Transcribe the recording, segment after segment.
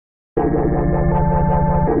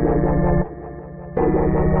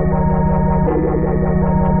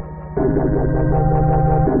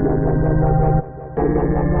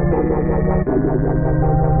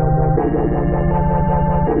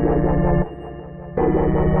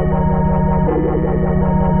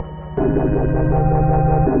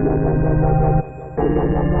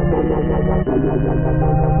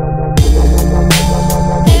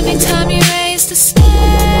Every time you raise the stakes,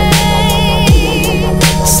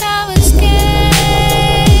 I was gay.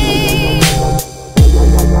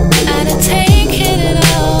 I didn't take it at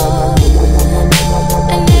all.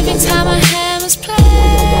 And every time my hand was played,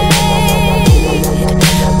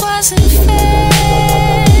 wasn't phased.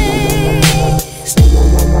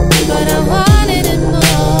 But I wanted it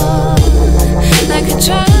more, like a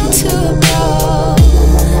drug to a bro,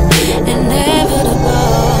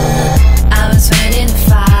 inevitable. I was ready to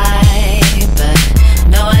fight, but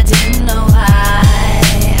no, I didn't know why.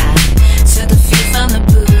 I took the few from the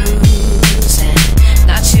booze and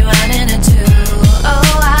knocked you out in a two.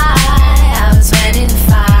 Oh, I was ready to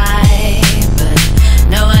fight, but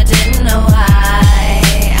no, I didn't know why.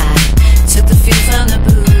 I took the few from the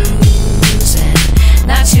booze and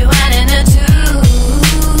knocked you out in a two.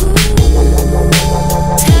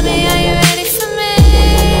 Tell me, are you ready for me?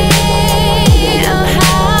 Oh,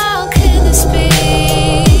 how could this be?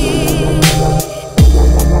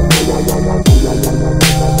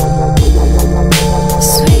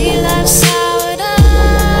 Sweet love soured up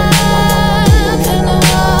in a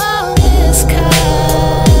warmest cup.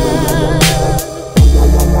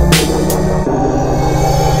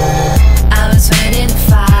 I was ready to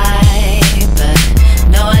fight, but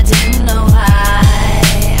no, I didn't know why.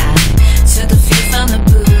 I took the few from the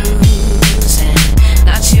booze and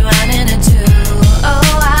knocked you out in a two.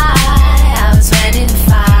 Oh, I was ready to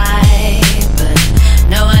fight, but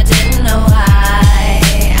no, I didn't know why.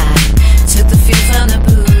 I took the few from the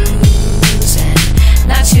booze and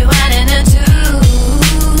knocked you out in a two.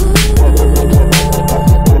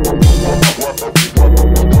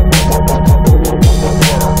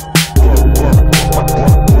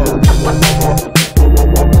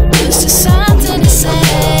 Was there something to say?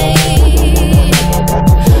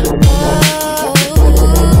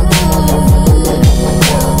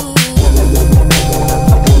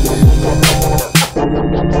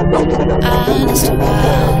 Honest to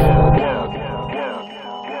God.